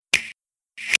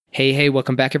Hey,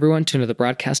 welcome back everyone to another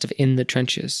broadcast of In the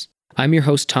Trenches. I'm your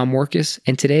host, Tom Warkus,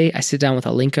 and today I sit down with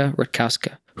Alinka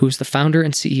Rutkowska, who's the founder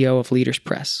and CEO of Leaders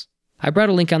Press. I brought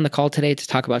Alinka on the call today to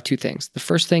talk about two things. The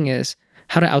first thing is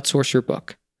how to outsource your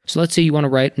book. So let's say you want to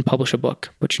write and publish a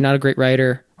book, but you're not a great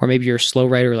writer, or maybe you're a slow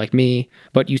writer like me,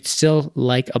 but you still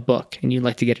like a book and you'd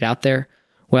like to get it out there.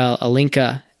 Well,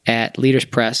 Alinka at Leaders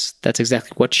Press, that's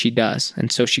exactly what she does.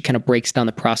 And so she kind of breaks down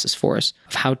the process for us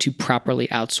of how to properly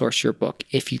outsource your book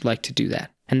if you'd like to do that.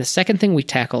 And the second thing we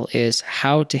tackle is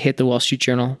how to hit the Wall Street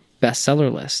Journal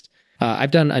bestseller list.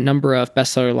 I've done a number of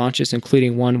bestseller launches,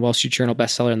 including one Wall Street Journal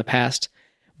bestseller in the past,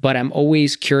 but I'm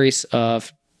always curious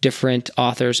of different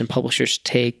authors and publishers'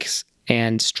 takes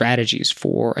and strategies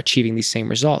for achieving these same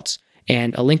results.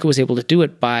 And Alinka was able to do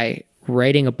it by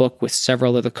writing a book with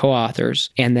several other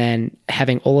co-authors and then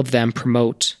having all of them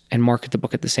promote and market the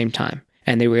book at the same time.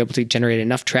 And they were able to generate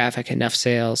enough traffic, enough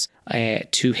sales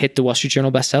to hit the Wall Street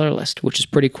Journal bestseller list, which is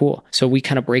pretty cool. So we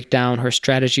kind of break down her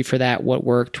strategy for that, what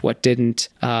worked, what didn't,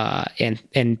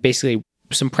 and basically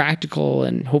some practical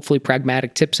and hopefully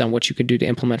pragmatic tips on what you can do to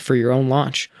implement for your own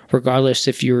launch, regardless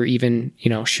if you're even,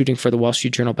 shooting for the Wall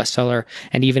Street Journal bestseller,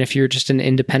 and even if you're just an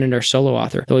independent or solo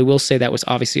author. Though I will say that was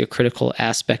obviously a critical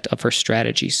aspect of her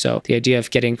strategy. So the idea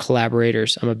of getting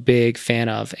collaborators, I'm a big fan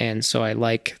of, and so I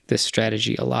like this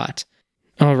strategy a lot.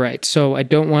 All right, so I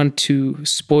don't want to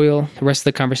spoil the rest of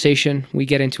the conversation. We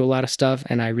get into a lot of stuff,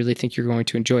 and I really think you're going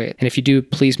to enjoy it. And if you do,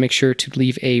 please make sure to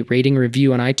leave a rating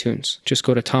review on iTunes. Just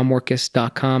go to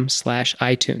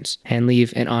tomwarkus.com/iTunes and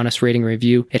leave an honest rating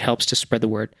review. It helps to spread the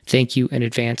word. Thank you in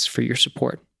advance for your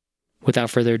support.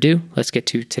 Without further ado, let's get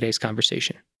to today's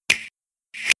conversation.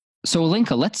 So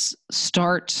Alinka, let's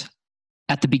start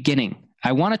at the beginning.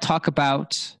 I want to talk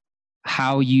about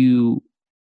how you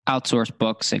outsource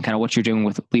books and kind of what you're doing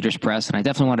with Leaders Press. And I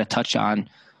definitely want to touch on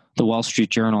the Wall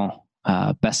Street Journal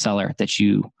bestseller that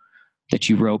you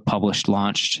wrote, published,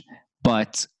 launched.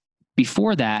 But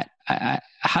before that,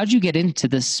 how'd you get into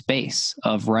this space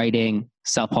of writing,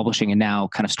 self-publishing, and now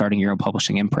kind of starting your own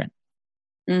publishing imprint?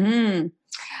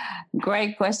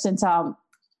 Great question, Tom.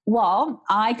 Well,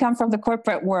 I come from the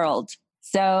corporate world.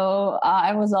 So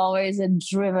I was always a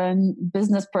driven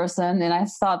business person, and I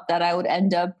thought that I would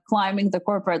end up climbing the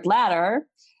corporate ladder.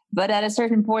 But at a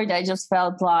certain point, I just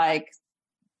felt like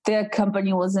the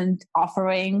company wasn't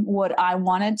offering what I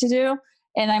wanted to do,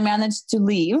 and I managed to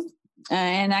leave.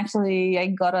 And actually, I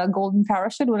got a golden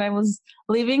parachute when I was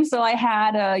leaving. So I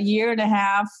had a year and a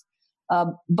half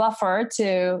buffer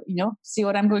to, see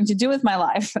what I'm going to do with my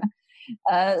life.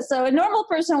 So a normal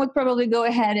person would probably go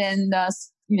ahead and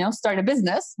start a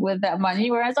business with that money,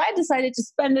 whereas I decided to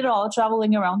spend it all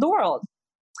traveling around the world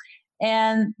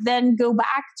and then go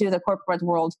back to the corporate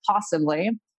world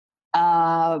possibly.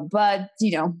 But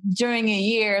during a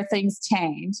year, things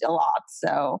changed a lot.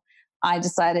 So I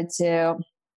decided to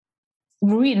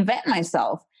reinvent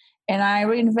myself, and I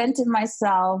reinvented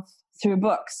myself through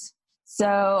books.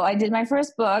 So I did my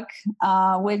first book,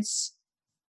 which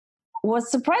was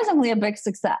surprisingly a big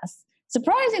success.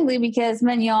 Surprisingly, because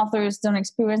many authors don't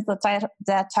experience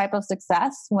that type of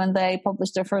success when they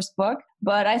publish their first book.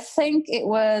 But I think it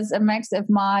was a mix of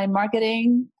my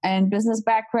marketing and business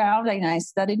background. I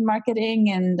studied marketing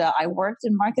and I worked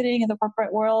in marketing in the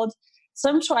corporate world.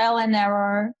 Some trial and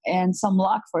error and some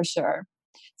luck for sure.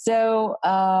 So,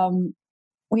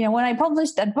 when I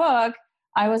published that book,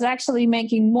 I was actually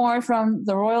making more from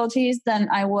the royalties than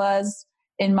I was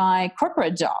in my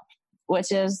corporate job,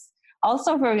 which is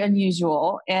also very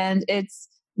unusual. And it's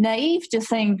naive to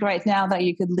think right now that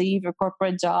you could leave your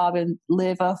corporate job and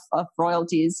live off of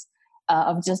royalties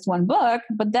of just one book.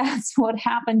 But that's what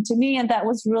happened to me. And that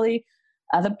was really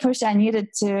the push I needed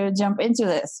to jump into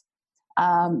this.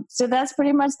 So that's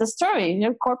pretty much the story,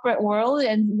 corporate world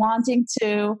and wanting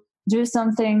to do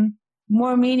something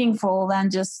more meaningful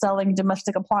than just selling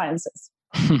domestic appliances.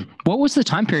 What was the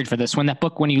time period for this? When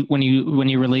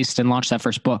you released and launched that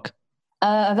first book?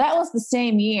 That was the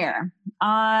same year.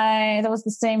 That was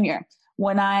the same year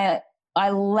when I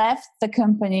left the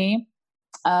company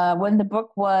when the book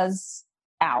was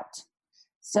out.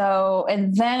 So,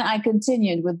 and then I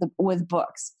continued with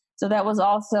books. So that was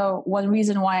also one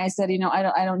reason why I said,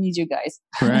 I don't need you guys.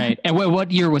 Right. And what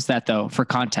year was that though, for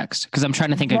context? Because I'm trying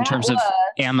to think in terms of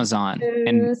Amazon.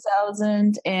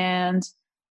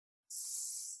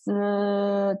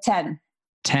 2010.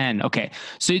 10. Okay.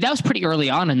 So that was pretty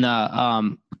early on in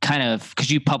the kind of,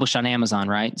 because you published on Amazon,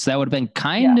 right? So that would have been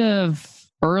kind of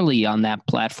early on that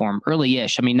platform,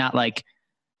 early-ish. I mean, not like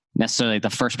necessarily the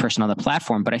first person on the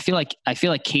platform, but I feel like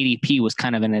KDP was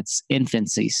kind of in its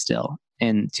infancy still.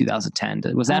 in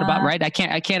 2010. Was that about right? I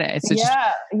can't, it's just,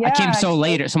 yeah, I came so actually,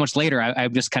 later, so much later.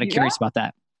 I'm just kind of curious about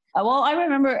that. Well, I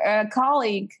remember a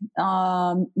colleague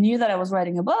knew that I was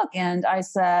writing a book, and I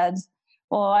said,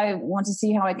 well, I want to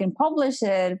see how I can publish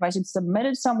it, if I should submit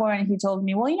it somewhere. And he told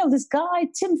me, well, this guy,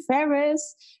 Tim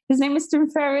Ferriss, his name is Tim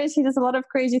Ferriss. He does a lot of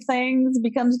crazy things,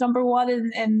 becomes number one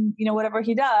in whatever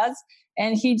he does.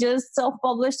 And he just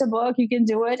self-published a book. You can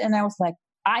do it. And I was like,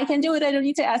 I can do it. I don't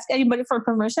need to ask anybody for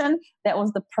permission. That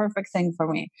was the perfect thing for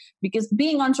me, because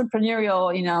being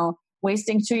entrepreneurial,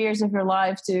 wasting 2 years of your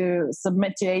life to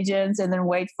submit to agents and then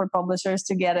wait for publishers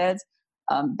to get it,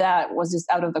 that was just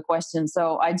out of the question.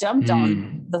 So I jumped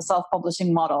on the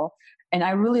self-publishing model, and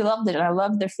I really loved it. And I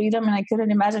loved the freedom, and I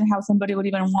couldn't imagine how somebody would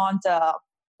even want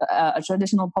a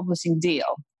traditional publishing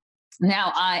deal.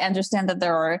 Now I understand that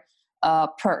there are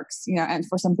perks, and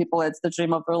for some people it's the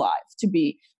dream of their life to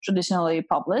be traditionally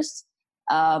published.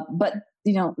 But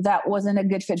that wasn't a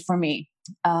good fit for me.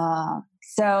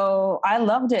 So I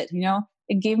loved it.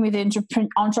 It gave me the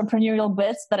entrepreneurial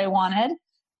bits that I wanted,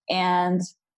 and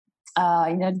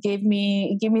it gave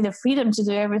me the freedom to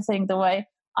do everything the way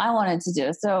I wanted to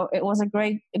do. So it was a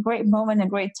great moment, a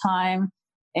great time,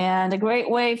 and a great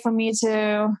way for me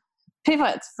to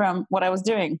pivot from what I was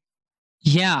doing.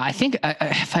 Yeah, I think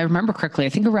if I remember correctly, I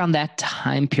think around that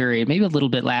time period, maybe a little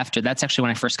bit after, that's actually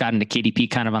when I first got into KDP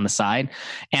kind of on the side.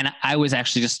 And I was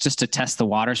actually just to test the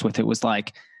waters with it, was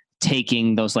like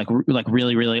taking those like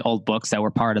really, really old books that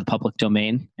were part of the public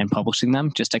domain and publishing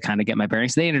them just to kind of get my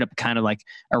bearings. They ended up kind of like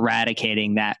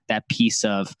eradicating that piece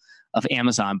of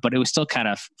Amazon, but it was still kind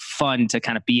of fun to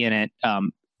kind of be in it,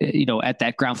 at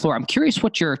that ground floor. I'm curious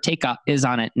what your take is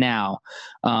on it now.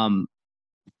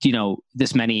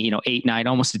 This many, 8, 9,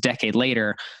 almost a decade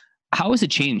later, how has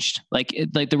it changed? Like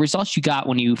the results you got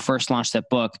when you first launched that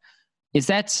book,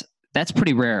 that's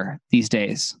pretty rare these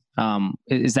days.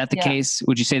 Is that the case?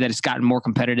 Would you say that it's gotten more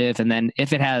competitive? And then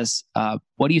if it has,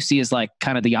 what do you see as like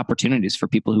kind of the opportunities for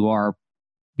people who are,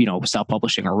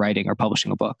 self-publishing or writing or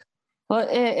publishing a book? Well,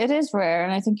 it is rare.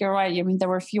 And I think you're right. I mean, there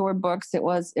were fewer books. It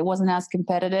wasn't as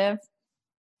competitive.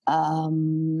 For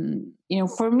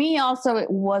me also, it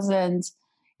wasn't,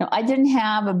 I didn't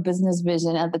have a business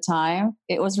vision at the time.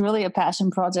 It was really a passion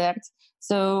project.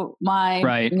 So my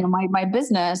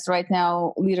business right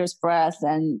now, Leaders Press,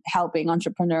 and helping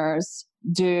entrepreneurs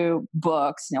do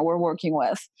books. We're working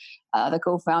with the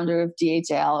co-founder of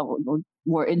DHL.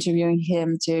 We're interviewing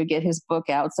him to get his book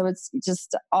out. So it's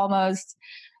just almost,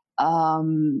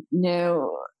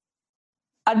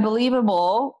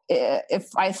 unbelievable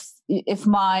if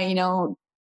my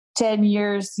 10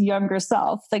 years younger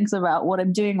self thinks about what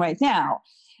I'm doing right now.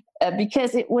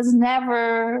 Because it was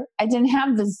never, I didn't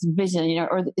have this vision,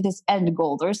 or this end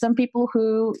goal. There are some people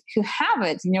who have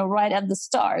it, right at the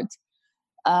start.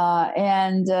 I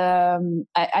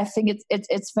think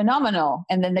it's phenomenal.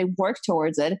 And then they work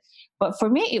towards it. But for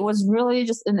me, it was really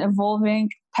just an evolving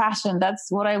passion. That's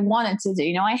what I wanted to do.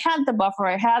 I had the buffer.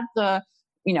 I had the,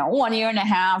 1 year and a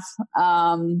half,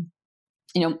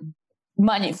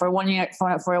 money for 1 year,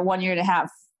 for a 1 year and a half,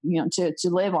 to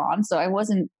live on. So I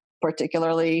wasn't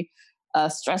particularly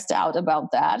stressed out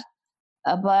about that.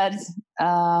 But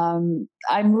I'm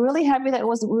really happy that it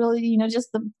was really,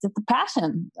 just the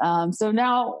passion. So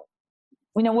now,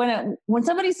 when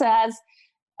somebody says,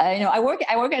 I work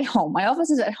at home. My office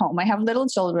is at home. I have little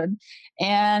children,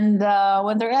 and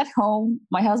when they're at home,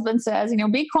 my husband says,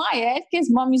 "Be quiet because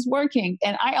mommy's working,"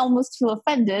 and I almost feel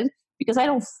offended because I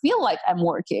don't feel like I'm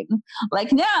working.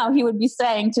 Like now, he would be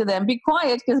saying to them, "Be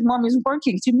quiet because mommy's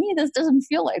working." To me, this doesn't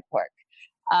feel like work.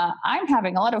 I'm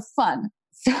having a lot of fun.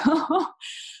 So,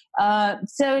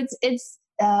 it's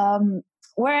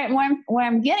where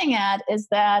I'm getting at is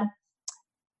that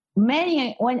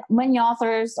many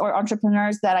authors or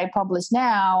entrepreneurs that I publish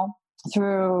now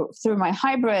through my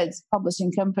hybrid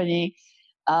publishing company,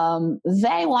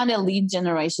 they want a lead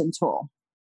generation tool.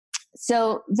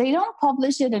 So they don't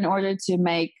publish it in order to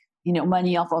make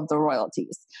money off of the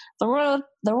royalties. The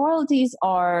royalties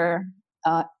are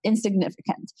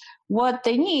insignificant. What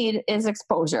they need is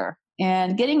exposure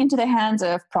and getting into the hands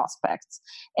of prospects,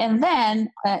 and then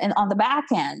and on the back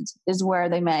end is where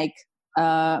they make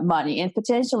money, and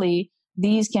potentially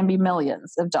these can be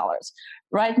millions of dollars.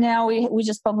 Right now, we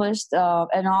just published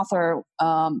an author.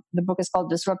 The book is called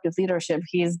Disruptive Leadership.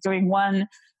 He is doing one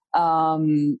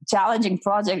challenging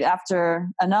project after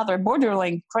another,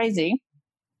 borderline crazy,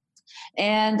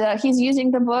 and he's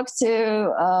using the book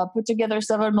to put together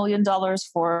several $1 million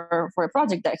for a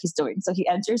project that he's doing. So he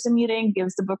enters a meeting,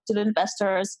 gives the book to the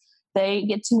investors. They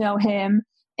get to know him,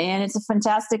 and it's a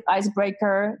fantastic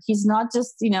icebreaker. He's not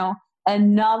just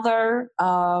another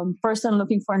person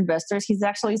looking for investors. He's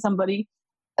actually somebody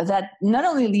that not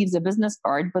only leaves a business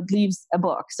card but leaves a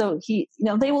book. So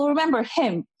they will remember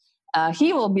him.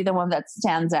 He will be the one that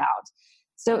stands out.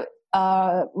 So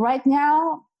right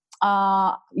now,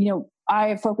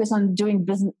 I focus on doing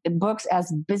books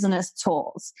as business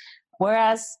tools,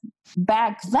 whereas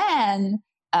back then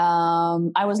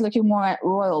I was looking more at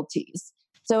royalties.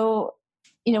 So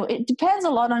it depends a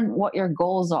lot on what your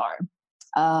goals are.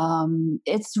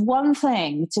 It's one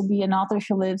thing to be an author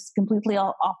who lives completely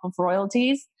off of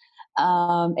royalties,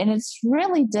 and it's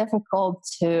really difficult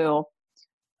to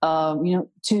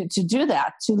do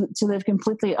that, to live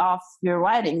completely off your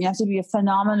writing. You have to be a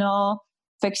phenomenal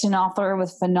fiction author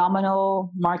with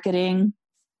phenomenal marketing.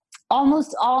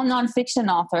 Almost all nonfiction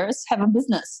authors have a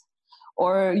business,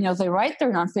 or they write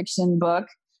their nonfiction book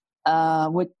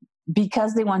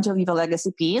because they want to leave a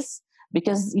legacy piece,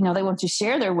 because they want to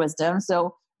share their wisdom.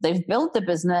 So they've built the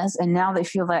business, and now they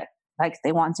feel like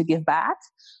they want to give back,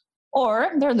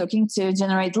 or they're looking to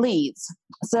generate leads.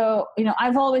 So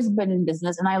I've always been in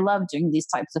business, and I love doing these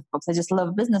types of books. I just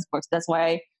love business books. That's why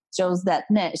I chose that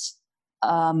niche.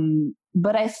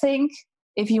 But I think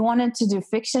if you wanted to do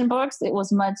fiction books, it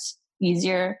was much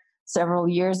easier several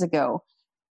years ago.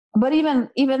 But even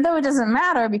though it doesn't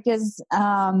matter, because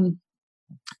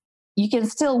you can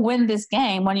still win this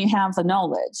game when you have the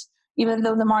knowledge. Even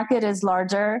though the market is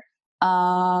larger,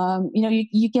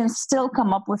 you can still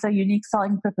come up with a unique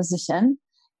selling proposition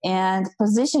and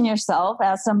position yourself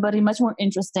as somebody much more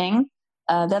interesting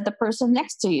than the person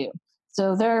next to you.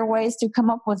 So there are ways to come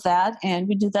up with that, and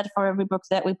we do that for every book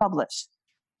that we publish.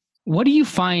 What do you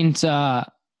find? Well,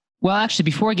 actually,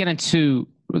 before we get into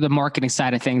the marketing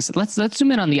side of things, let's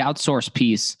zoom in on the outsource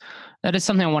piece. That is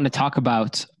something I want to talk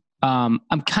about. I'm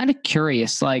kind of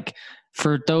curious, like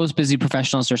for those busy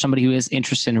professionals or somebody who is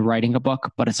interested in writing a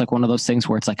book, but it's like one of those things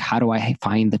where it's like, how do I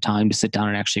find the time to sit down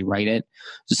and actually write it?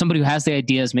 So somebody who has the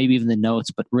ideas, maybe even the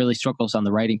notes, but really struggles on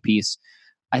the writing piece.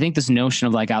 I think this notion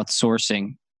of like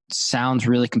outsourcing sounds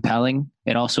really compelling.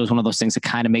 It also is one of those things that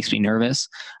kind of makes me nervous.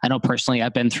 I know personally,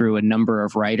 I've been through a number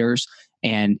of writers,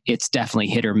 and it's definitely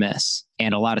hit or miss.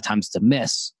 And a lot of times it's a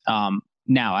miss.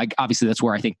 Now, obviously that's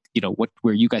where I think,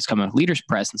 where you guys come in with Leaders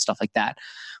Press and stuff like that.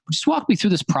 But just walk me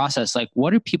through this process. Like,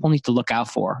 what do people need to look out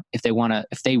for if they want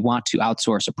to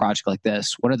outsource a project like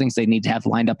this? What are things they need to have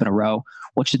lined up in a row?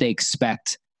 What should they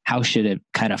expect? How should it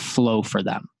kind of flow for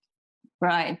them?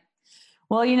 Right.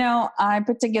 Well, I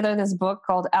put together this book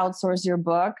called Outsource Your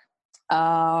Book,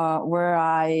 where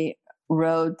I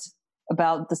wrote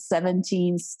about the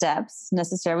 17 steps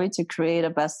necessary to create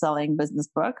a best-selling business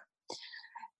book.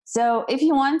 So if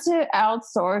you want to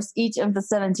outsource each of the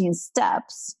 17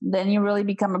 steps, then you really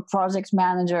become a project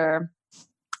manager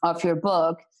of your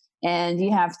book, and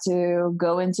you have to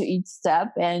go into each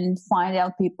step and find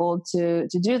out people to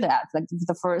do that. Like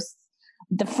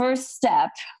the first step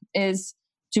is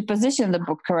to position the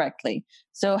book correctly.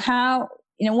 So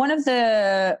one of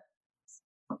the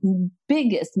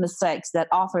biggest mistakes that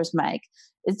authors make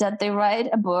is that they write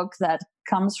a book that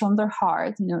comes from their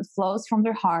heart, it flows from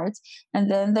their heart, and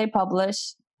then they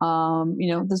publish,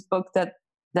 this book that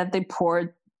they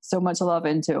poured so much love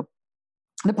into.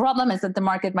 The problem is that the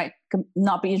market might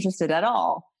not be interested at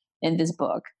all in this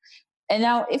book. And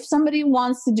now if somebody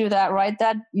wants to do that, write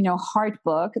that, heart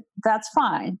book, that's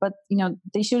fine. But,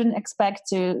 they shouldn't expect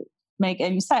to make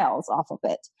any sales off of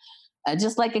it.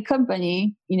 Just like a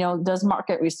company, does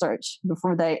market research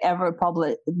before they ever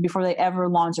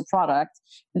launch a product.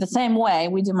 In the same way,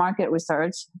 we do market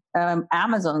research,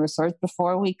 Amazon research,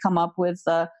 before we come up with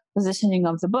the positioning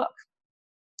of the book.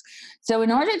 So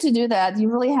in order to do that, you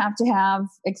really have to have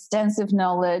extensive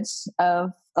knowledge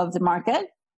of the market.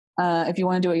 If you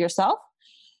want to do it yourself.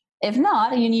 If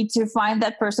not, you need to find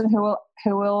that person who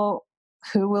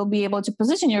will be able to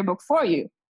position your book for you.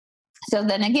 So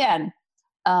then again,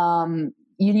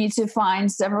 you need to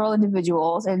find several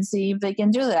individuals and see if they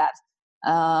can do that.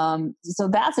 So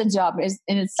that's a job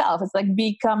in itself. It's like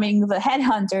becoming the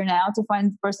headhunter now to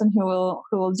find the person who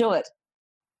will do it.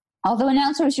 Although in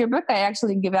Outsource Your Book, I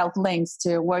actually give out links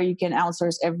to where you can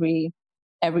outsource every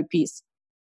piece.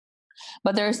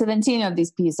 But there are 17 of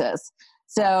these pieces.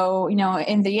 So,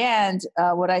 in the end,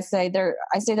 what I say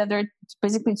that there are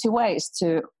basically two ways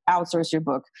to outsource your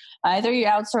book. Either you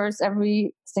outsource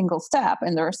every single step,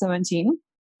 and there are 17,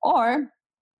 or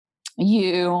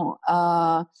we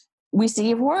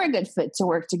see if we're a good fit to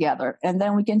work together, and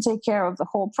then we can take care of the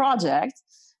whole project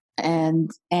and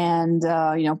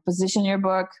position your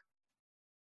book,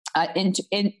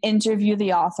 interview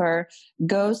the author,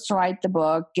 ghostwrite the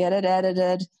book, get it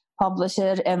edited, publish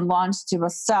it, and launch to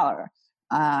bestseller.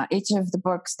 each of the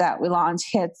books that we launch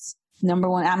hits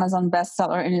 #1 Amazon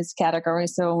bestseller in its category.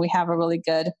 So we have a really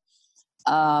good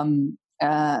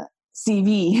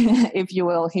CV, if you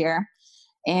will, here.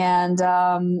 And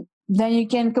then you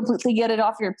can completely get it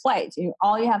off your plate.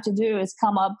 All you have to do is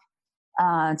come up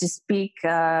to speak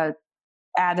at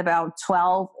about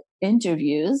 12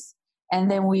 interviews, and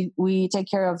then we take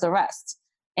care of the rest.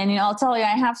 And I'll tell you,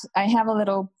 I have a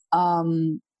little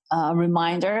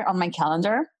reminder on my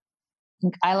calendar.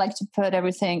 I like to put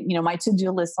everything, my to-do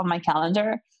list on my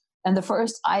calendar. And the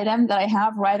first item that I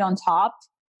have right on top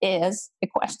is a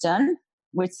question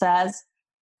which says,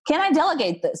 can I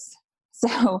delegate this?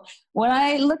 So when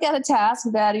I look at a task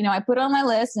that, I put on my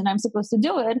list and I'm supposed to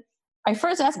do it, I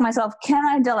first ask myself, can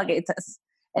I delegate this?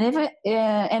 And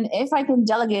if I can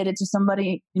delegate it to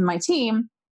somebody in my team,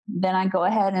 then I go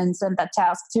ahead and send that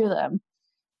task to them.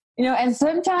 And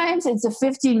sometimes it's a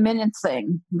 15-minute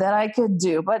thing that I could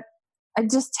do, but it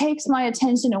just takes my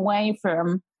attention away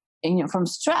from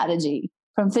strategy,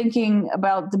 from thinking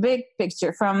about the big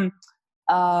picture, from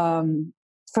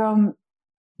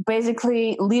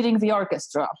basically leading the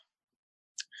orchestra.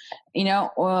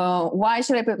 Why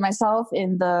should I put myself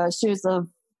in the shoes of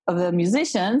the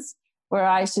musicians, where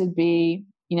I should be,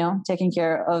 taking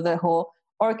care of the whole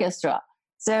orchestra?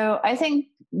 So I think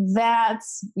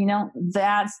that's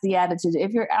the attitude.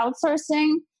 If you're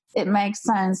outsourcing, it makes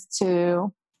sense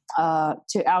to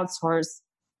outsource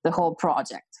the whole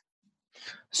project.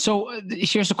 So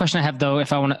here's a question I have, though.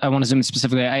 If I want to zoom in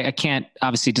specifically, I can't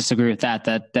obviously disagree with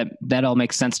that all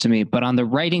makes sense to me. But on the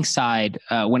writing side,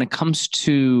 when it comes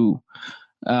to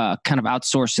kind of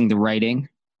outsourcing the writing,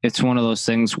 it's one of those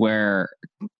things where,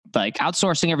 like,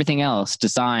 outsourcing everything else,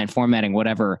 design, formatting,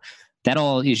 whatever, that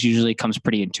all is usually comes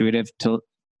pretty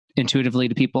intuitively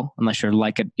to people, unless you're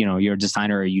like you're a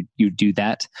designer or you do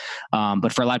that.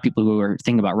 But for a lot of people who are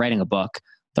thinking about writing a book,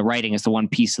 the writing is the one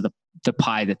piece of the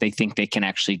pie that they think they can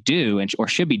actually do or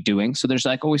should be doing. So there's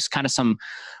like always kind of some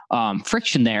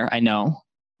friction there. I know.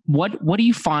 What do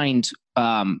you find?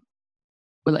 So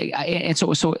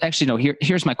actually, no.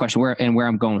 Here's my question. Where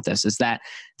I'm going with this is that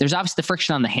there's obviously the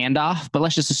friction on the handoff, but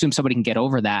let's just assume somebody can get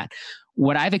over that.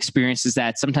 What I've experienced is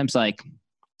that sometimes, like,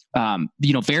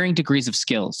 varying degrees of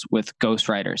skills with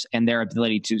ghostwriters and their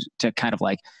ability to kind of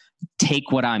like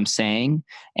take what I'm saying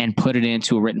and put it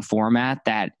into a written format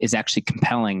that is actually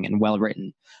compelling and well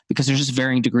written, because there's just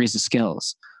varying degrees of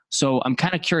skills. So I'm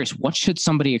kind of curious, what should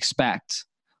somebody expect?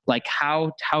 Like,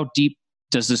 how deep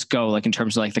does this go, like, in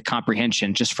terms of like the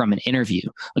comprehension just from an interview?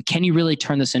 Like, can you really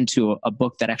turn this into a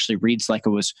book that actually reads like it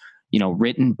was,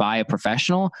 written by a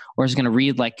professional, or is it going to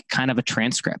read like kind of a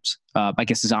transcript? I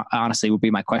guess is honestly would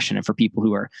be my question. And for people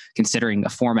who are considering a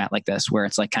format like this, where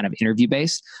it's like kind of interview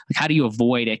based, like, how do you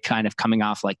avoid it kind of coming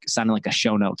off like sounding like a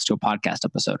show notes to a podcast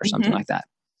episode or something like that?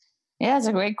 Yeah, it's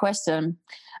a great question.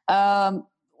 The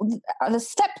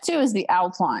step 2 is the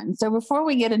outline. So before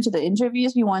we get into the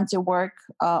interviews, we want to work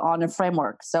on a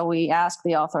framework. So we ask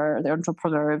the author, the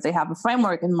entrepreneur, if they have a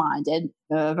framework in mind, and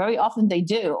very often they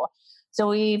do. So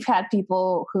we've had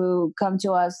people who come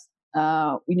to us,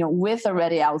 with a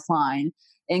ready outline.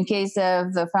 In case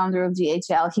of the founder of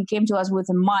DHL, he came to us with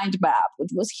a mind map,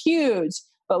 which was huge,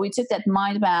 but we took that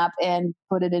mind map and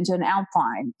put it into an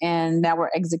outline, and now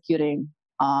we're executing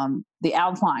the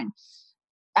outline.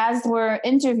 As we're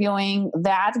interviewing,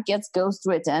 that gets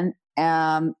ghostwritten,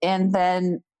 and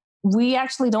then we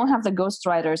actually don't have the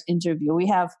ghostwriters interview. We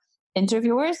have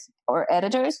interviewers or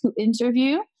editors who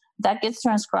interview. That gets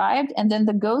transcribed, and then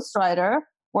the ghostwriter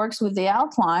works with the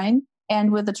outline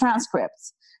and with the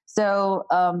transcripts. So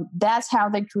that's how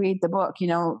they create the book.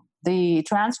 The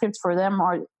transcripts for them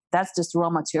that's just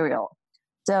raw material.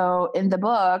 So in the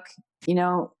book,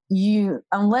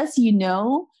 unless you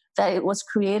know that it was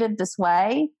created this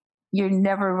way, you're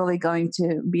never really going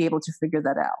to be able to figure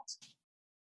that out.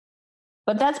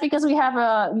 But that's because we have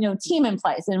a team in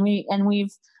place, and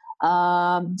we've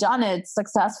done it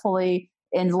successfully.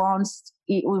 And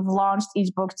we've launched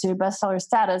each book to bestseller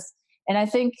status. And I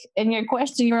think in your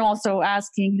question, you're also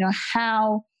asking,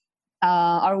 how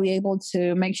are we able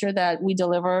to make sure that we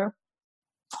deliver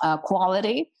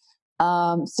quality?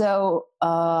 All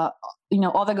the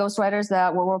ghostwriters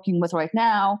that we're working with right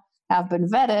now have been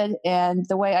vetted. And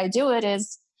the way I do it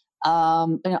is, I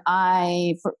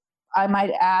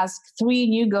might ask 3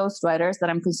 new ghostwriters that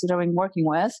I'm considering working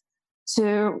with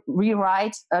to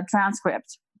rewrite a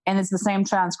transcript. And it's the same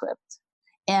transcript.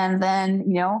 And then,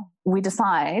 we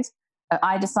decide,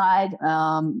 I decide,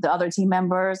 the other team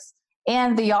members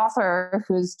and the author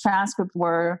whose transcript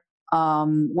we're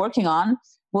working on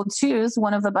will choose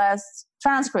one of the best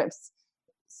transcripts.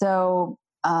 So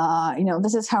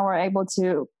this is how we're able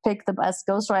to pick the best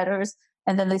ghostwriters,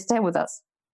 and then they stay with us.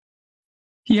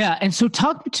 Yeah, and so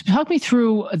talk me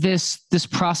through this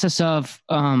process of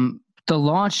the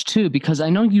launch too, because I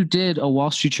know you did a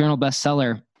Wall Street Journal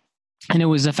bestseller, and it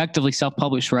was effectively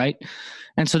self-published, right?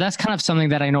 And so that's kind of something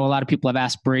that I know a lot of people have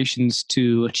aspirations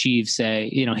to achieve, say,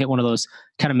 hit one of those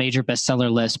kind of major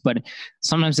bestseller lists, but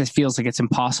sometimes it feels like it's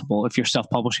impossible if you're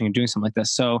self-publishing and doing something like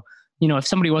this. So, if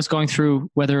somebody was going through,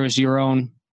 whether it was your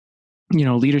own,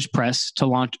 Leaders Press to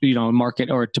launch, market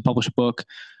or to publish a book,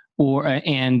 or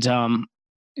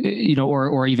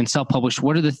or even self-published,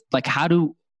 what are the, like, how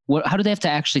do they have to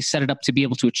actually set it up to be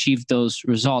able to achieve those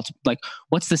results? Like,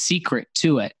 what's the secret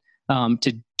to it,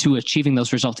 to achieving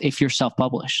those results if you're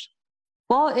self-published?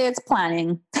 Well, it's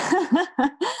planning.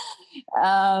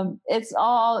 It's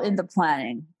all in the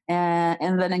planning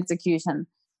and then execution.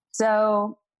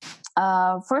 So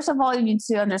first of all, you need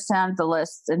to understand the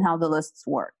lists and how the lists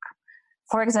work.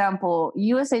 For example,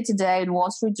 USA Today and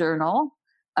Wall Street Journal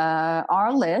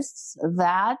are lists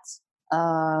that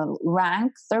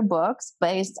rank their books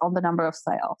based on the number of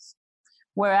sales,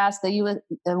 whereas New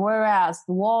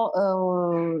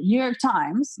York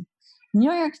Times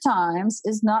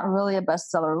is not really a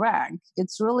bestseller rank.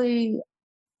 It's really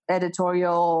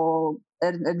editorial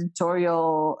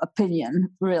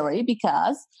opinion, really,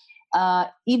 because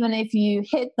even if you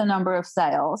hit the number of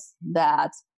sales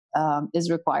that is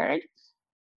required,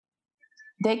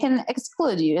 they can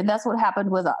exclude you, and that's what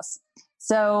happened with us.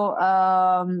 So,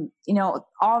 on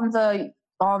the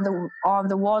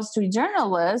Wall Street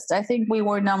Journal list, I think we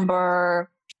were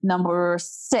number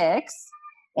 6,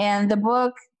 and the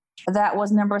book that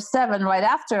was number 7 right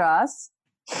after us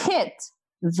hit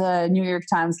the New York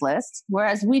Times list,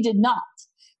 whereas we did not.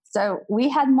 So we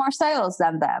had more sales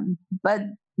than them, but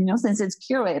since it's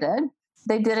curated,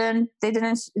 they didn't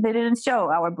show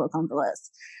our book on the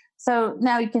list. So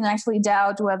now you can actually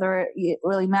doubt whether it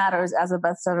really matters as a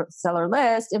bestseller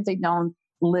list if they don't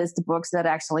list books that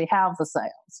actually have the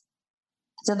sales.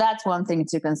 So that's one thing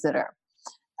to consider.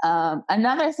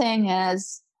 Another thing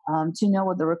is to know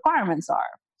what the requirements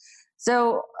are.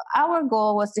 So our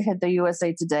goal was to hit the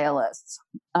USA Today list.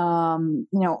 When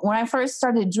I first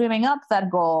started dreaming up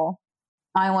that goal,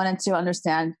 I wanted to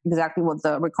understand exactly what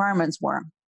the requirements were.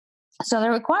 So the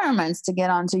requirements to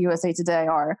get onto USA Today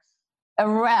are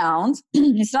around,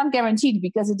 it's not guaranteed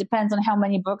because it depends on how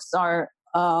many books are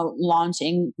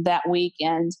launching that week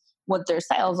and what their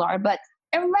sales are, but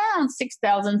around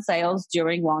 6,000 sales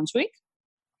during launch week.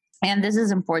 And this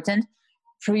is important.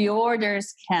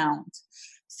 Pre-orders count.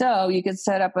 So you could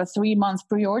set up a 3-month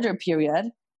pre-order period,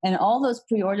 and all those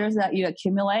pre-orders that you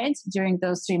accumulate during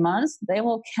those 3 months, they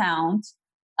will count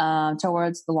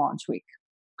towards the launch week.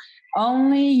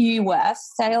 Only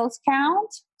US sales count.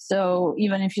 So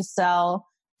even if you sell,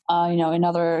 in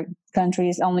other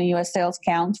countries, only US sales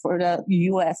count for the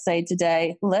USA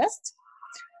Today list.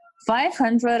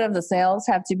 500 of the sales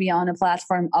have to be on a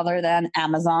platform other than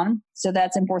Amazon. So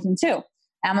that's important too.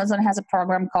 Amazon has a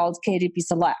program called KDP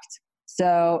Select.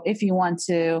 So if you want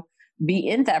to be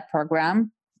in that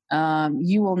program,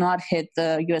 you will not hit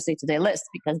the USA Today list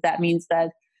because that means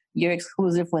that you're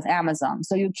exclusive with Amazon.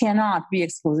 So you cannot be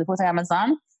exclusive with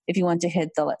Amazon if you want to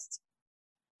hit the list.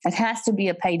 It has to be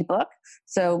a paid book,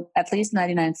 so at least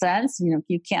 99 cents. You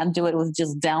can't do it with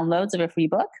just downloads of a free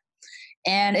book.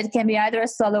 And it can be either a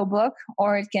solo book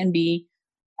or it can be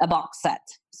a box set.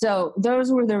 So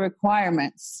those were the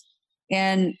requirements.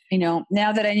 And, now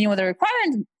that I knew what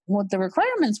the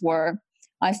requirements were,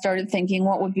 I started thinking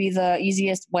what would be the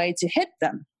easiest way to hit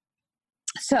them.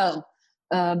 So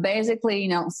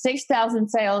basically, 6,000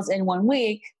 sales in 1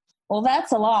 week. Well,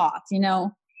 that's a lot.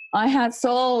 I had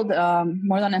sold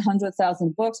more than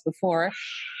 100,000 books before,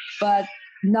 but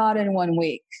not in 1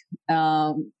 week.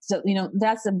 So,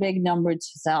 that's a big number to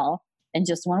sell in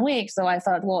just 1 week. So I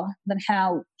thought, well, then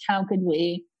how could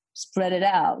we spread it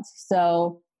out?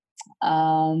 So,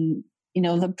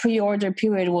 the pre-order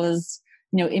period was,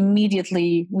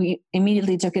 we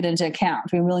immediately took it into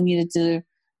account. We really needed to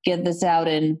get this out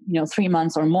in, 3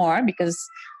 months or more, because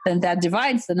then that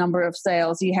divides the number of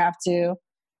sales you have to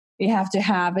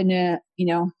have in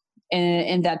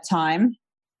that time.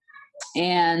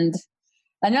 And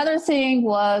another thing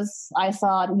was, I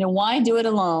thought, why do it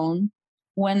alone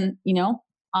when,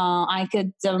 I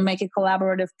could make a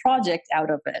collaborative project out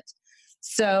of it.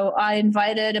 So I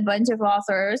invited a bunch of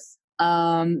author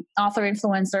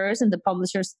influencers in the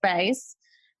publisher space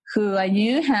who I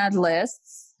knew had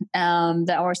lists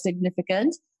that were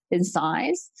significant in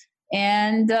size.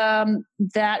 And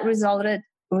that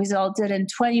resulted in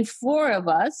 24 of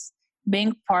us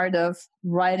being part of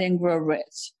Write and Grow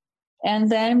Rich.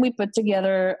 And then we put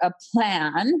together a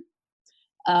plan.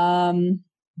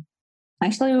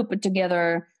 Actually, we put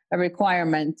together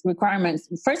requirements.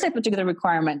 First, I put together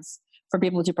requirements for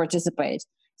people to participate.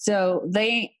 So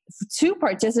to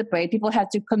participate, people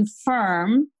had to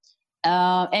confirm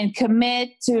and commit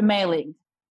to mailing.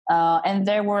 And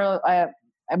there were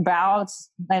about,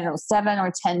 7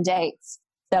 or 10 dates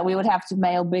that we would have to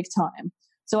mail big time.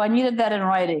 So I needed that in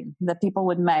writing, that people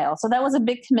would mail. So that was a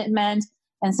big commitment.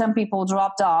 And some people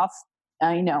dropped off.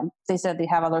 They said they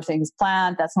have other things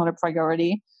planned. That's not a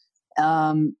priority.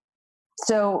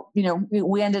 So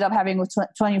we ended up having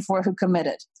 24 who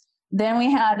committed. Then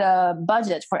we had a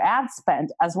budget for ad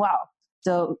spend as well.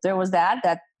 So there was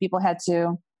that people had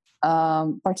to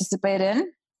participate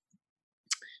in.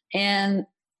 And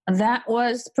that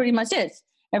was pretty much it.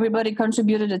 Everybody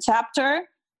contributed a chapter.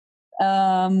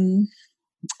 And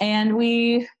then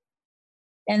we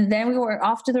were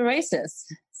off to the races.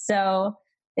 So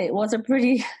it was a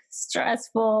pretty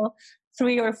stressful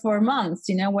 3 or 4 months,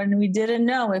 when we didn't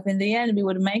know if in the end we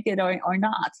would make it or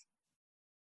not.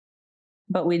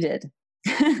 But we did.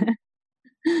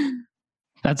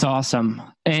 That's awesome.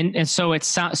 And so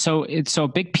a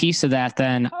big piece of that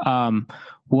then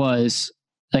was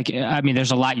like,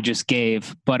 there's a lot you just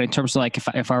gave, but in terms of like,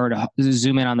 if I were to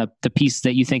zoom in on the piece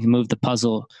that you think moved the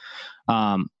puzzle,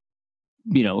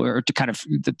 or to kind of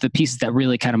the pieces that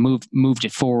really kind of moved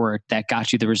it forward, that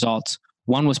got you the results.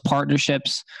 One was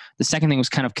partnerships. The second thing was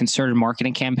kind of concerted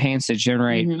marketing campaigns to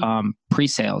generate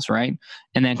pre-sales, right?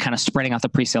 And then kind of spreading out the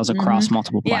pre-sales across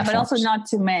multiple platforms. Yeah, but also not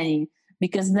too many,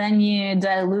 because then you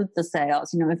dilute the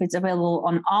sales. If it's available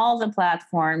on all the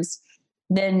platforms,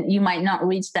 then you might not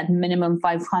reach that minimum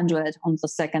 500 on the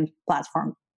second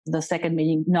platform, the second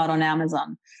meaning not on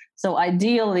Amazon. So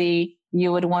ideally,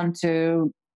 you would want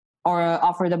to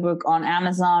offer the book on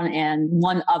Amazon and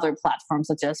one other platform,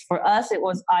 such as for us, it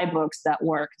was iBooks that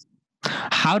worked.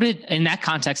 How did, in that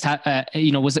context,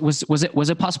 was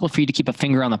it possible for you to keep a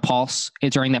finger on the pulse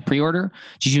during that pre-order?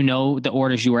 Did you know the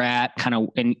orders you were at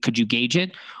and could you gauge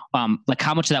it? Like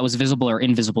how much of that was visible or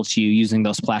invisible to you using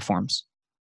those platforms?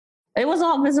 It was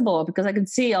all visible because I could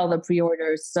see all the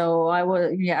pre-orders. So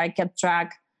I kept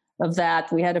track of that.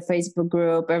 We had a Facebook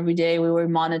group. Every day we were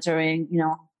monitoring,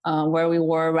 where we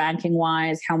were ranking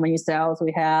wise, how many sales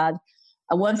we had.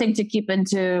 One thing to keep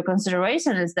into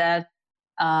consideration is that,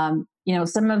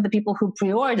 some of the people who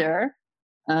pre-order,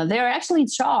 they're actually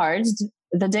charged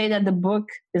the day that the book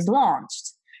is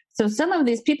launched. So some of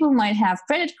these people might have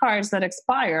credit cards that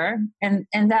expire and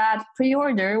that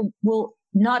pre-order will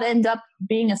not end up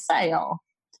being a sale.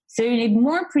 So you need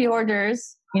more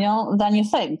pre-orders, than you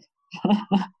think.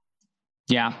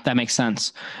 Yeah, that makes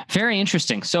sense. Very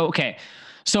interesting. So, okay.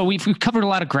 So we've covered a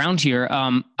lot of ground here.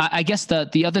 I guess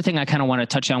the other thing I kind of want to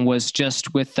touch on was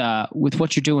just with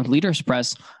what you're doing with Leaders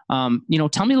Press. Tell me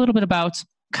a little bit about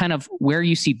kind of where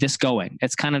you see this going.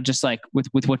 It's kind of just like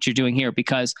with what you're doing here,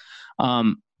 because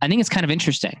I think it's kind of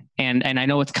interesting, and I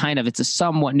know it's a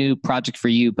somewhat new project for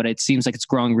you, but it seems like it's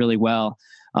growing really well.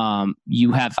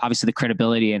 You have obviously the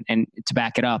credibility and to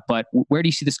back it up. But where do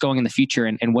you see this going in the future,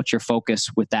 and what's your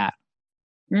focus with that?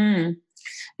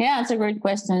 Yeah, it's a great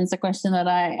question. It's a question that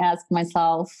I ask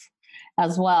myself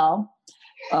as well.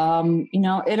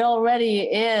 It already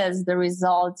is the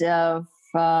result of,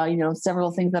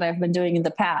 several things that I've been doing in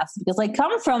the past, because I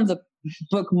come from the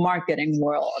book marketing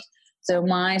world. So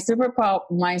my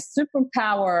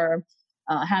superpower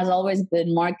has always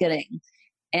been marketing.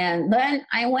 And then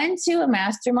I went to a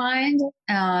mastermind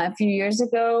a few years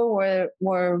ago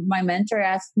where my mentor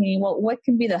asked me, well, what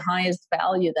could be the highest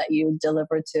value that you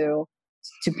deliver to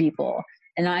people?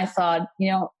 And I thought,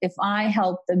 if I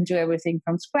help them do everything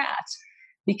from scratch,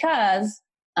 because,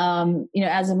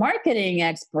 as a marketing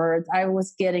expert, I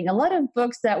was getting a lot of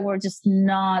books that were just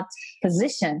not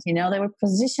positioned, they were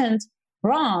positioned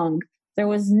wrong. There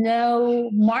was no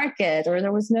market, or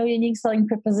there was no unique selling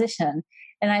proposition.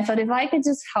 And I thought, if I could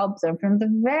just help them from the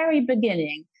very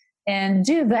beginning and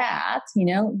do that,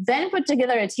 then put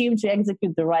together a team to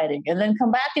execute the writing and then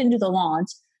come back and do the launch,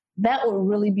 that would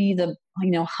really be the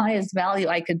highest value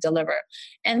I could deliver.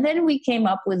 And then we came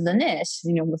up with the niche,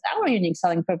 with our unique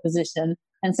selling proposition.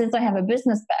 And since I have a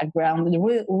business background and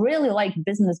really like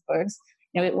business books,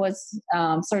 it was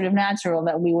sort of natural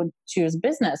that we would choose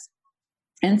business.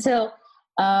 And so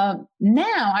now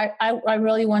I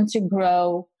really want to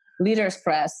grow Leaders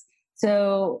Press.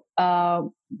 So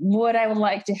what I would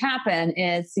like to happen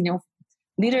is,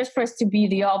 Leaders Press to be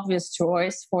the obvious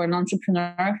choice for an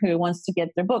entrepreneur who wants to get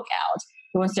their book out,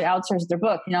 who wants to outsource their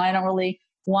book. I don't really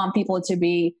want people to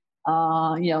be,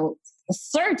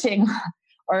 searching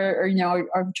or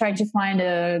trying to find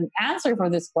an answer for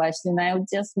this question. I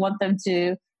just want them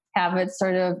to have it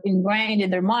sort of ingrained in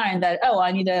their mind that, oh,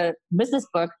 I need a business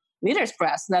book, Leaders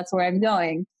Press. That's where I'm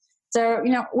going. So,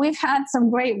 we've had some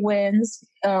great wins.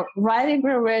 Writing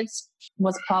Grow Rich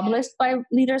was published by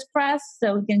Leaders Press,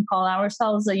 so we can call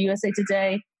ourselves a USA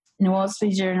Today and Wall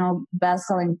Street Journal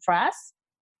best-selling press.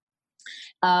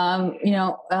 One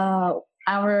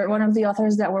of the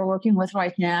authors that we're working with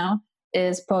right now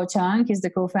is Po Chung. He's the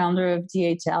co-founder of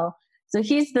DHL. So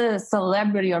he's the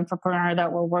celebrity entrepreneur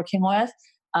that we're working with.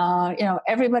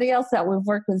 Everybody else that we've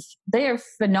worked with, they are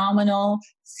phenomenal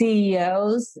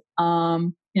CEOs,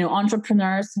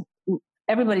 entrepreneurs.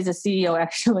 Everybody's a CEO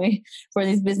actually for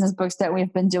these business books that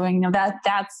we've been doing.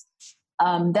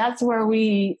 That's where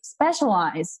we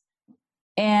specialize.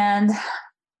 And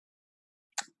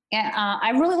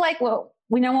I really like what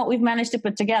we've managed to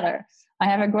put together. I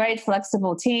have a great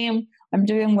flexible team. I'm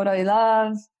doing what I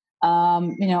love.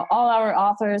 All our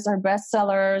authors are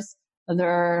bestsellers.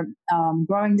 They're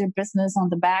growing their business on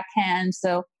the back end.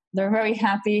 So they're very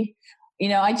happy.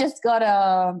 I just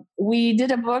we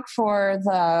did a book for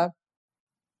the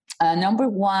number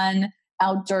one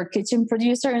outdoor kitchen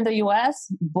producer in the US,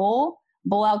 Bull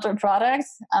Outdoor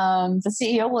Products. The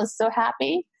CEO was so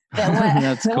happy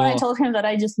that when I told him that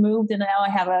I just moved and now I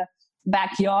have a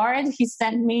backyard, he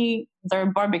sent me their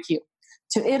barbecue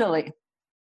to Italy.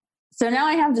 So now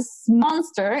I have this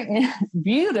monster,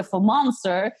 beautiful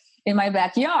monster in my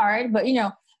backyard. But,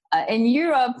 in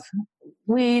Europe,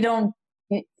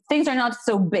 things are not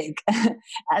so big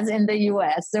as in the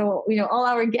US. So, all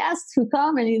our guests who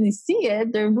come and they see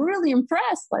it, they're really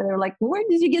impressed. They're like, where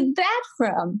did you get that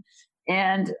from?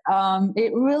 And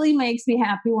it really makes me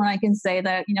happy when I can say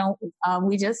that,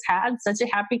 we just had such a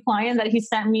happy client that he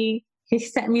sent me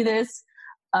this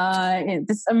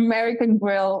American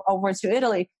grill over to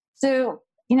Italy. So,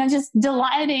 just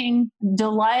delighting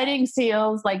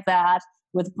CEOs like that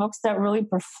with books that really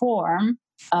perform.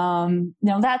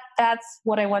 That's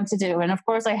what I want to do. And of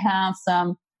course I have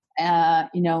some,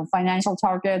 financial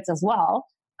targets as well.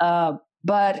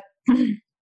 But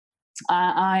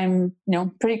I'm,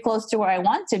 pretty close to where I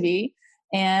want to be.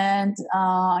 And,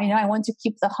 I want to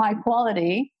keep the high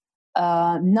quality,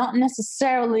 not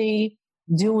necessarily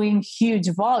doing huge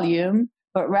volume,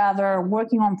 but rather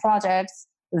working on projects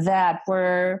that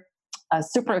we're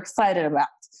super excited about.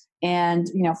 And,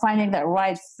 finding that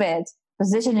right fit,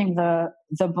 positioning the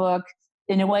book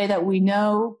in a way that we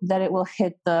know that it will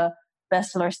hit the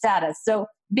bestseller status. So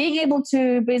being able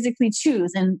to basically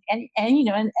choose and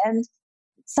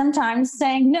sometimes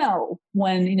saying no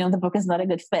when, the book is not a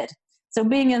good fit. So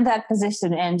being in that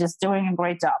position and just doing a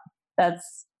great job.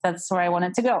 That's where I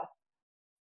wanted to go.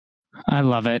 I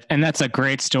love it. And that's a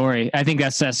great story. I think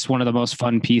that's one of the most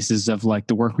fun pieces of like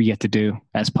the work we get to do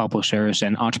as publishers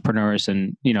and entrepreneurs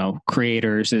and,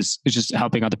 creators is just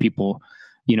helping other people,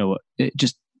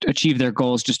 just achieve their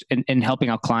goals, just and helping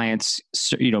out clients,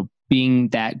 being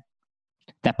that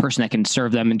person that can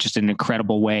serve them in just an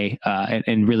incredible way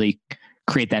and really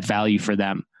create that value for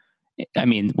them. I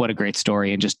mean, what a great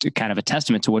story and just kind of a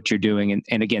testament to what you're doing.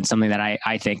 And again, something that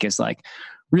I think is like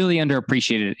really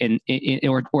underappreciated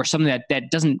or something that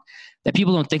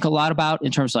people don't think a lot about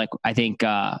in terms of like, I think,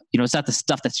 it's not the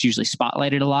stuff that's usually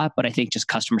spotlighted a lot, but I think just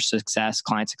customer success,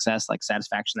 client success, like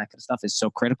satisfaction, that kind of stuff is so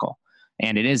critical.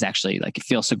 And it is actually like, it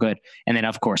feels so good. And then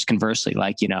of course, conversely,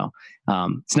 like,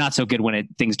 it's not so good when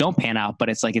things don't pan out, but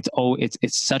it's like, it's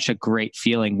such a great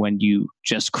feeling when you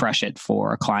just crush it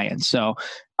for a client. So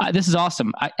this is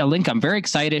awesome. Alinka, I'm very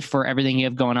excited for everything you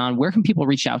have going on. Where can people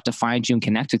reach out to find you and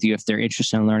connect with you if they're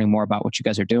interested in learning more about what you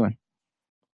guys are doing?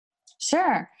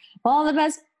 Sure. Well, the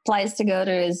best place to go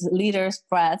to is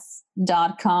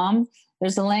leaderspress.com.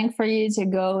 There's a link for you to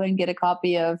go and get a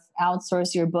copy of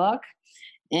Outsource Your Book.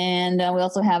 And we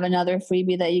also have another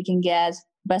freebie that you can get,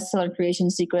 Bestseller Creation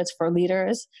Secrets for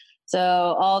Leaders.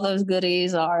 So all those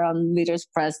goodies are on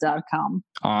leaderspress.com.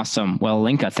 Awesome. Well,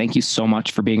 Alinka, thank you so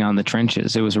much for being on The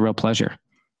Trenches. It was a real pleasure.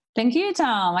 Thank you,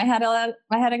 Tom. I had a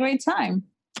great time.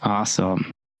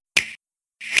 Awesome.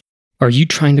 Are you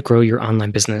trying to grow your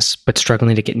online business, but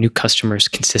struggling to get new customers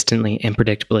consistently and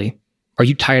predictably? Are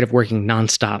you tired of working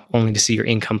nonstop only to see your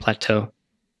income plateau?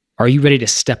 Are you ready to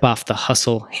step off the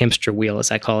hustle hamster wheel, as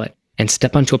I call it, and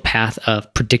step onto a path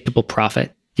of predictable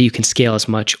profit that you can scale as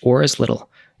much or as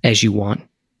little as you want?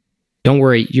 Don't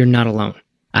worry, you're not alone.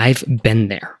 I've been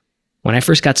there. When I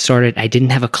first got started, I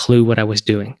didn't have a clue what I was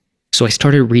doing. So I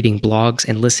started reading blogs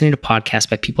and listening to podcasts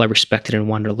by people I respected and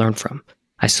wanted to learn from.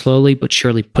 I slowly but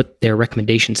surely put their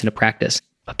recommendations into practice.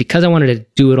 But because I wanted to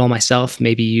do it all myself,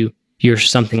 maybe you're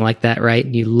something like that, right?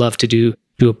 And you love to do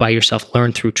do it by yourself,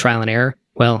 learn through trial and error.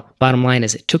 Well, bottom line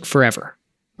is it took forever.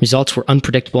 Results were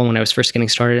unpredictable when I was first getting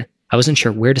started. I wasn't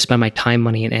sure where to spend my time,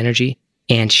 money, and energy.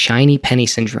 And shiny penny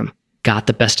syndrome got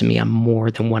the best of me on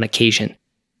more than one occasion.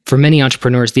 For many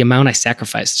entrepreneurs, the amount I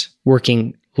sacrificed,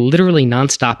 working literally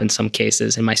nonstop in some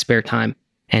cases in my spare time,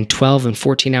 and 12 and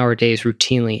 14-hour days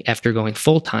routinely after going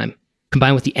full-time,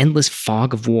 combined with the endless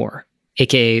fog of war,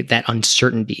 aka that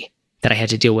uncertainty that I had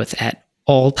to deal with at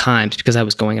all times because I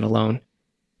was going it alone,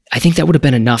 I think that would have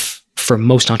been enough for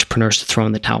most entrepreneurs to throw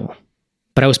in the towel.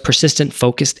 But I was persistent,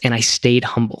 focused, and I stayed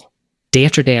humble. Day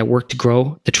after day, I worked to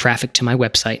grow the traffic to my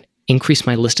website, increase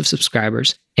my list of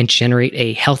subscribers, and generate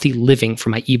a healthy living for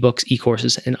my ebooks,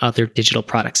 e-courses, and other digital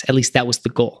products. At least that was the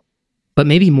goal. But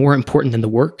maybe more important than the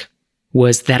work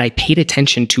was that I paid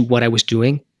attention to what I was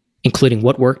doing, including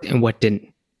what worked and what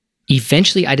didn't.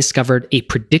 Eventually, I discovered a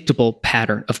predictable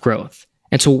pattern of growth.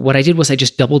 And so what I did was I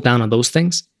just doubled down on those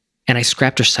things, and I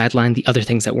scrapped or sidelined the other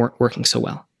things that weren't working so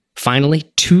well. Finally,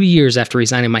 2 years after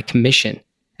resigning my commission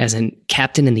as a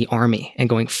captain in the Army and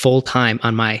going full-time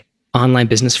on my online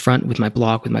business front with my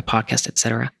blog, with my podcast,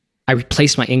 etc., I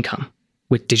replaced my income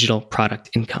with digital product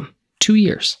income. 2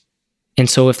 years. And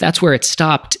so if that's where it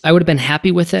stopped, I would have been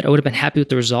happy with it. I would have been happy with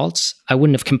the results. I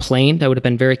wouldn't have complained. I would have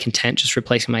been very content just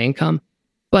replacing my income.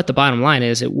 But the bottom line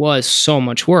is it was so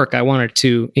much work. I wanted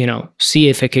to, see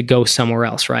if it could go somewhere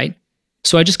else, right?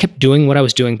 So I just kept doing what I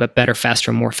was doing, but better,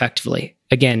 faster, and more effectively.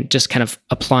 Again, just kind of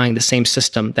applying the same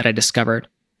system that I discovered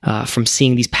from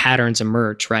seeing these patterns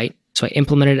emerge, right? So I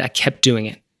implemented it, I kept doing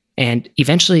it. And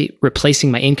eventually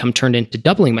replacing my income turned into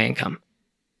doubling my income.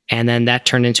 And then that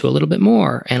turned into a little bit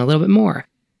more and a little bit more.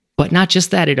 But not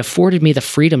just that, it afforded me the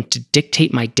freedom to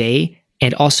dictate my day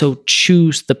and also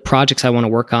choose the projects I want to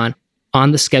work on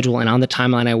the schedule and on the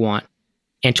timeline I want,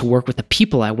 and to work with the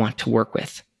people I want to work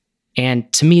with.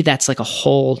 And to me, that's like a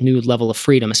whole new level of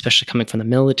freedom, especially coming from the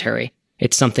military.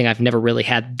 It's something I've never really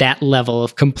had that level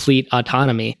of complete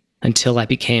autonomy until I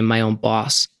became my own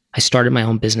boss. I started my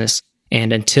own business,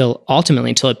 and until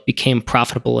it became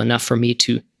profitable enough for me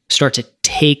to start to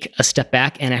take a step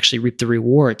back and actually reap the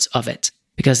rewards of it.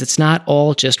 Because it's not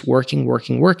all just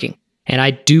working. And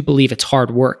I do believe it's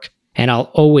hard work. And I'll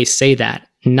always say that.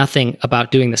 Nothing about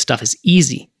doing this stuff is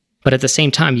easy. But at the same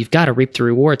time, you've got to reap the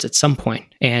rewards at some point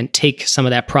and take some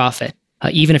of that profit,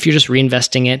 even if you're just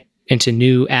reinvesting it into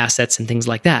new assets and things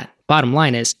like that. Bottom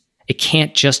line is, it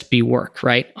can't just be work,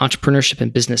 right? Entrepreneurship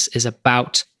and business is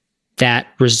about that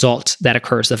result that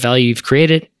occurs, the value you've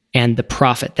created and the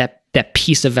profit, that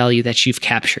piece of value that you've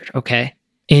captured, okay?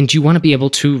 And you want to be able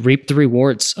to reap the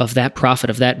rewards of that profit,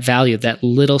 of that value, that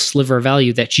little sliver of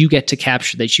value that you get to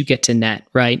capture, that you get to net,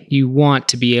 right? You want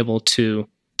to be able to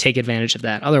take advantage of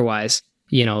that. Otherwise,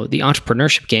 the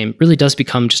entrepreneurship game really does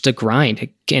become just a grind.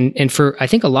 And for, I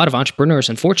think, a lot of entrepreneurs,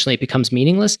 unfortunately, it becomes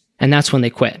meaningless, and that's when they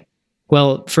quit.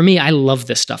 Well, for me, I love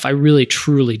this stuff. I really,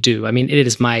 truly do. I mean, it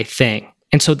is my thing.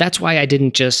 And so that's why I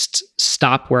didn't just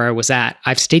stop where I was at.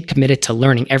 I've stayed committed to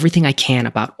learning everything I can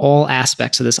about all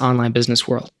aspects of this online business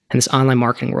world and this online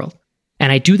marketing world.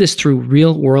 And I do this through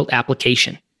real world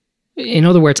application. In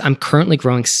other words, I'm currently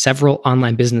growing several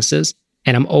online businesses,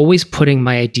 and I'm always putting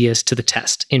my ideas to the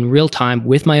test in real time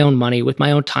with my own money, with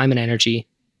my own time and energy,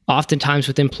 oftentimes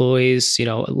with employees, a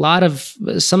lot of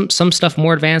some stuff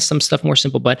more advanced, some stuff more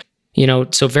simple, but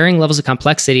so varying levels of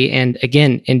complexity, and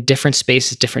again, in different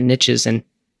spaces, different niches. And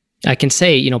I can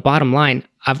say, bottom line,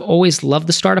 I've always loved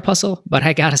the startup hustle, but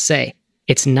I gotta say,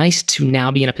 it's nice to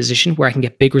now be in a position where I can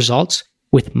get big results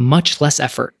with much less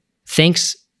effort,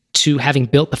 thanks to having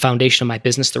built the foundation of my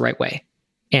business the right way.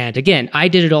 And again, I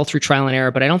did it all through trial and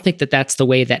error, but I don't think that that's the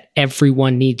way that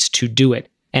everyone needs to do it.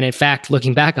 And in fact,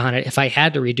 looking back on it, if I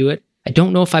had to redo it, I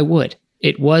don't know if I would.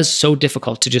 It was so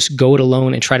difficult to just go it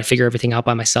alone and try to figure everything out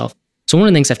by myself. So one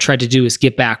of the things I've tried to do is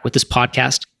give back with this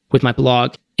podcast, with my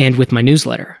blog, and with my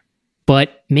newsletter.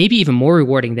 But maybe even more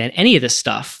rewarding than any of this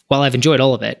stuff, while I've enjoyed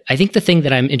all of it, I think the thing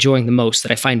that I'm enjoying the most,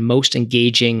 that I find most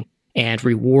engaging and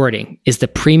rewarding, is the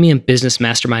premium business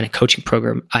mastermind and coaching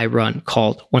program I run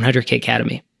called 100K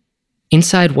Academy.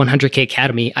 Inside 100K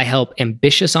Academy, I help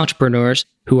ambitious entrepreneurs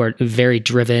who are very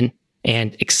driven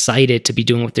and excited to be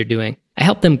doing what they're doing. I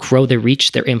help them grow their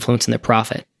reach, their influence, and their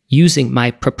profit using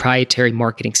my proprietary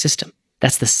marketing system.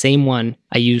 That's the same one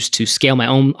I use to scale my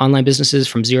own online businesses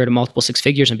from 0 to multiple 6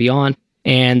 figures and beyond.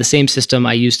 And the same system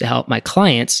I use to help my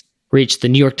clients reach the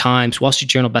New York Times, Wall Street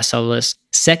Journal bestseller lists,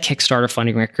 set Kickstarter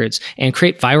funding records, and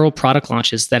create viral product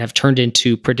launches that have turned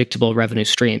into predictable revenue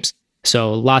streams.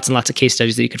 So lots and lots of case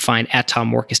studies that you could find at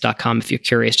tommorkes.com. If you're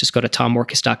curious, just go to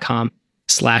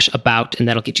tommorkes.com/about, and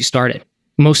that'll get you started.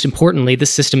 Most importantly,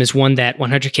 this system is one that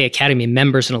 100K Academy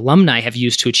members and alumni have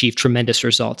used to achieve tremendous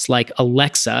results, like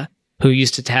Alexa, who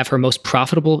used it to have her most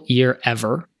profitable year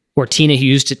ever, or Tina, who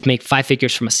used it to make 5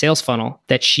 figures from a sales funnel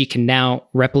that she can now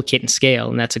replicate and scale,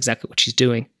 and that's exactly what she's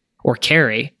doing. Or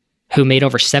Carrie, who made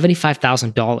over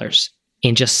 $75,000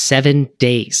 in just 7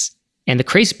 days. And the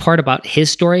crazy part about his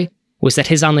story was that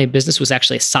his online business was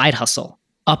actually a side hustle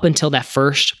up until that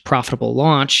first profitable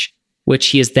launch, which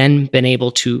he has then been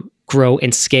able to grow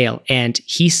and scale. And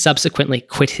he subsequently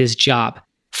quit his job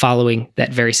following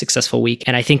that very successful week.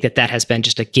 And I think that that has been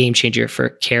just a game changer for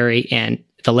Carrie and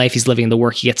the life he's living and the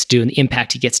work he gets to do and the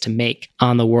impact he gets to make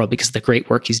on the world because of the great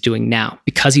work he's doing now,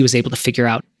 because he was able to figure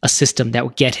out a system that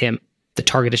would get him the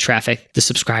targeted traffic, the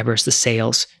subscribers, the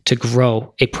sales to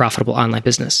grow a profitable online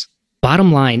business.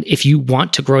 Bottom line, if you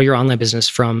want to grow your online business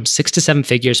from 6 to 7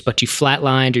 figures, but you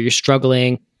flatlined or you're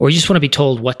struggling, or you just want to be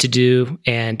told what to do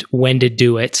and when to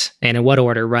do it and in what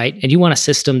order, right? And you want a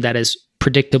system that is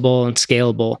predictable and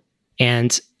scalable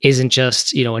and isn't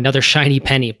just, another shiny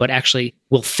penny, but actually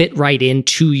will fit right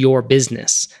into your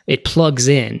business. It plugs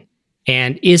in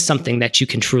and is something that you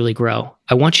can truly grow.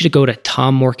 I want you to go to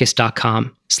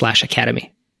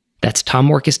tommorkes.com/academy. That's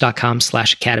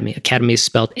tommorkes.com/academy. Academy is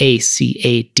spelled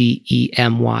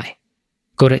ACADEMY.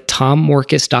 Go to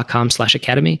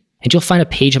tommorkes.com/academy and you'll find a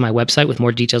page on my website with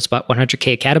more details about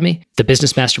 100K Academy, the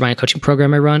business mastermind coaching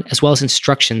program I run, as well as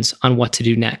instructions on what to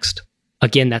do next.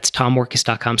 Again, that's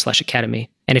tommorkes.com/academy.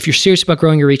 And if you're serious about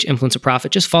growing your reach, influence, and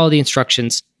profit, just follow the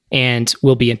instructions and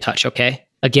we'll be in touch, okay?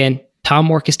 Again,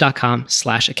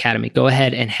 tommorkes.com/academy. Go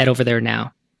ahead and head over there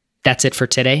now. That's it for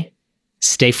today.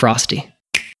 Stay frosty.